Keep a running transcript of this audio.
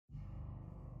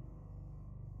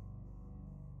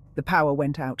The power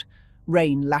went out.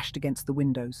 Rain lashed against the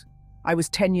windows. I was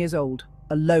 10 years old,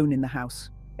 alone in the house.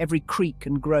 Every creak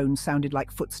and groan sounded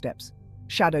like footsteps.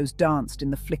 Shadows danced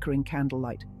in the flickering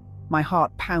candlelight. My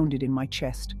heart pounded in my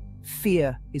chest.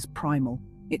 Fear is primal.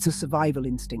 It's a survival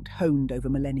instinct honed over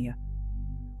millennia.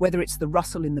 Whether it's the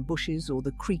rustle in the bushes or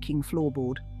the creaking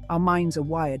floorboard, our minds are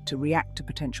wired to react to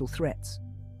potential threats.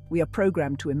 We are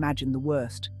programmed to imagine the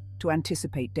worst, to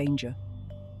anticipate danger.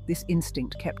 This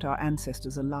instinct kept our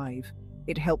ancestors alive.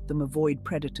 It helped them avoid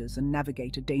predators and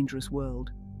navigate a dangerous world.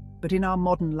 But in our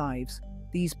modern lives,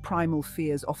 these primal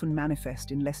fears often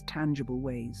manifest in less tangible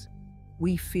ways.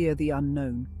 We fear the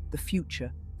unknown, the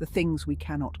future, the things we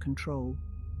cannot control.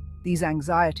 These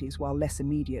anxieties, while less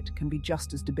immediate, can be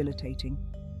just as debilitating.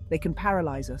 They can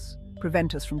paralyze us,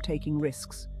 prevent us from taking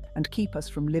risks, and keep us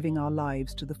from living our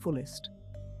lives to the fullest.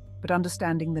 But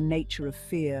understanding the nature of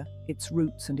fear, its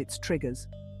roots and its triggers,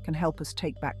 can help us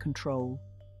take back control.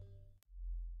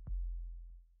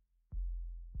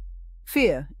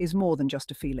 Fear is more than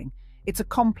just a feeling. It's a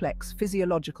complex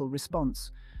physiological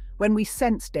response. When we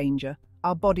sense danger,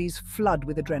 our bodies flood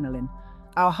with adrenaline.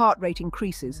 Our heart rate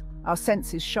increases, our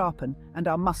senses sharpen, and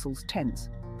our muscles tense,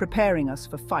 preparing us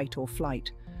for fight or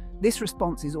flight. This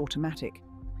response is automatic.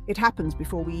 It happens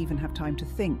before we even have time to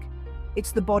think.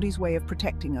 It's the body's way of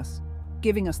protecting us,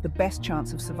 giving us the best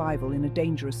chance of survival in a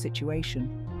dangerous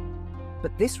situation.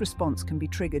 But this response can be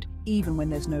triggered even when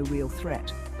there's no real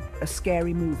threat. A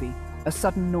scary movie, a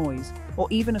sudden noise, or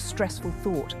even a stressful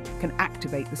thought can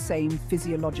activate the same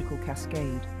physiological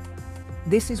cascade.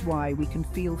 This is why we can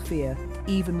feel fear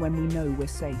even when we know we're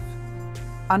safe.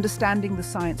 Understanding the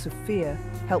science of fear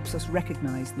helps us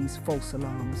recognize these false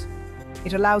alarms.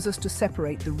 It allows us to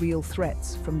separate the real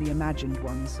threats from the imagined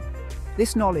ones.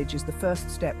 This knowledge is the first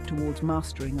step towards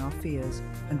mastering our fears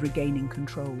and regaining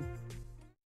control.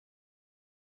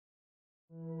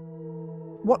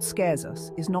 What scares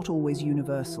us is not always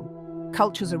universal.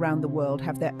 Cultures around the world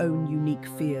have their own unique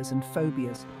fears and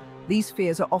phobias. These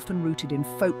fears are often rooted in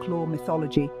folklore,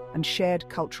 mythology, and shared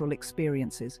cultural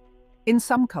experiences. In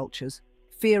some cultures,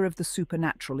 fear of the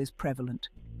supernatural is prevalent.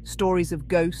 Stories of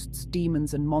ghosts,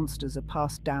 demons, and monsters are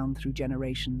passed down through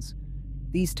generations.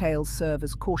 These tales serve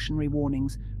as cautionary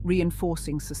warnings,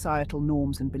 reinforcing societal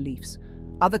norms and beliefs.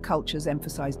 Other cultures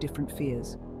emphasize different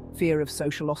fears. Fear of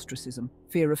social ostracism,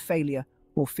 fear of failure,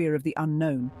 or fear of the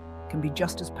unknown can be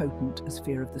just as potent as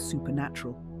fear of the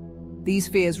supernatural. These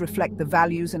fears reflect the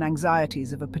values and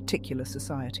anxieties of a particular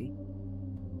society.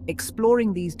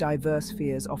 Exploring these diverse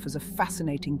fears offers a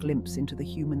fascinating glimpse into the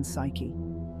human psyche.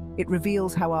 It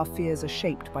reveals how our fears are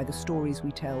shaped by the stories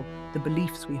we tell, the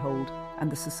beliefs we hold, and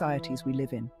the societies we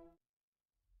live in.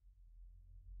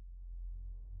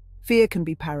 Fear can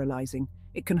be paralyzing.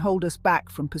 It can hold us back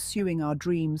from pursuing our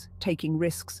dreams, taking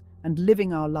risks, and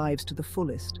living our lives to the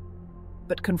fullest.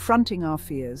 But confronting our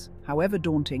fears, however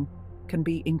daunting, can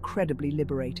be incredibly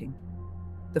liberating.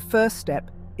 The first step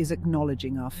is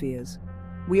acknowledging our fears.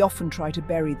 We often try to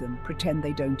bury them, pretend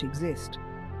they don't exist.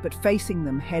 But facing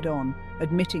them head-on,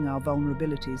 admitting our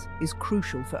vulnerabilities, is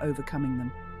crucial for overcoming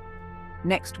them.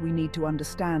 Next, we need to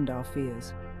understand our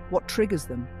fears. What triggers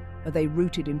them? Are they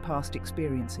rooted in past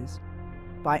experiences?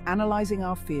 By analyzing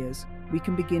our fears, we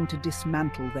can begin to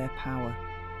dismantle their power.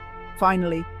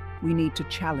 Finally, we need to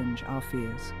challenge our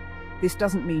fears. This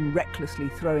doesn't mean recklessly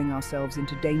throwing ourselves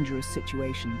into dangerous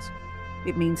situations.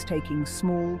 It means taking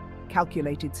small,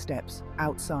 calculated steps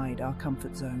outside our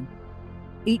comfort zone.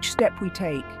 Each step we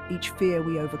take, each fear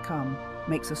we overcome,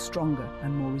 makes us stronger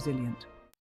and more resilient.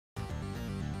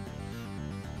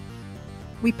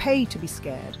 We pay to be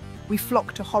scared. We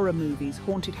flock to horror movies,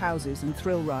 haunted houses, and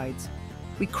thrill rides.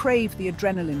 We crave the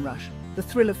adrenaline rush, the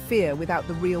thrill of fear without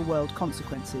the real-world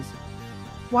consequences.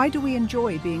 Why do we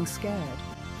enjoy being scared?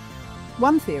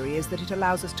 One theory is that it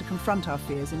allows us to confront our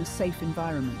fears in a safe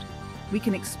environment. We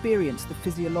can experience the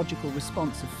physiological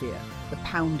response of fear, the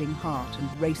pounding heart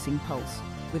and racing pulse,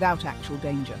 without actual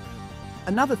danger.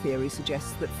 Another theory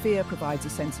suggests that fear provides a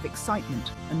sense of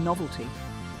excitement and novelty.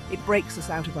 It breaks us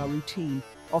out of our routine,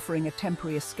 offering a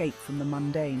temporary escape from the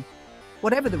mundane.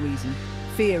 Whatever the reason,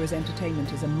 fear as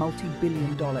entertainment is a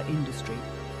multi-billion-dollar industry.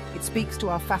 It speaks to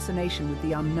our fascination with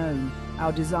the unknown,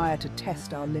 our desire to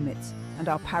test our limits, and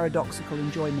our paradoxical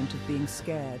enjoyment of being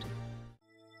scared.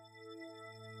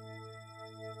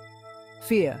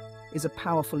 Fear is a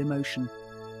powerful emotion.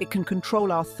 It can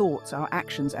control our thoughts, our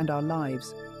actions, and our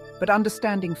lives. But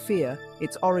understanding fear,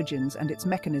 its origins and its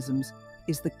mechanisms,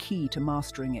 is the key to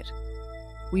mastering it.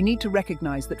 We need to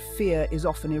recognize that fear is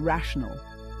often irrational.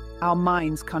 Our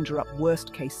minds conjure up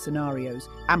worst-case scenarios,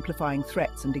 amplifying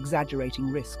threats and exaggerating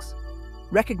risks.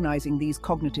 Recognizing these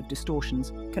cognitive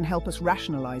distortions can help us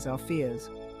rationalize our fears.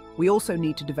 We also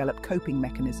need to develop coping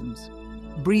mechanisms.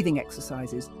 Breathing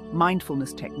exercises,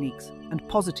 mindfulness techniques, and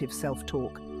positive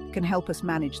self-talk can help us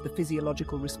manage the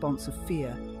physiological response of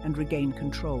fear and regain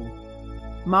control.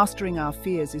 Mastering our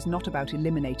fears is not about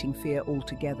eliminating fear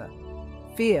altogether.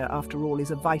 Fear, after all,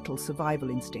 is a vital survival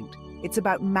instinct. It's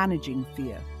about managing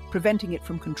fear, preventing it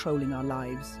from controlling our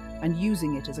lives, and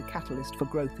using it as a catalyst for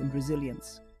growth and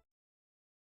resilience.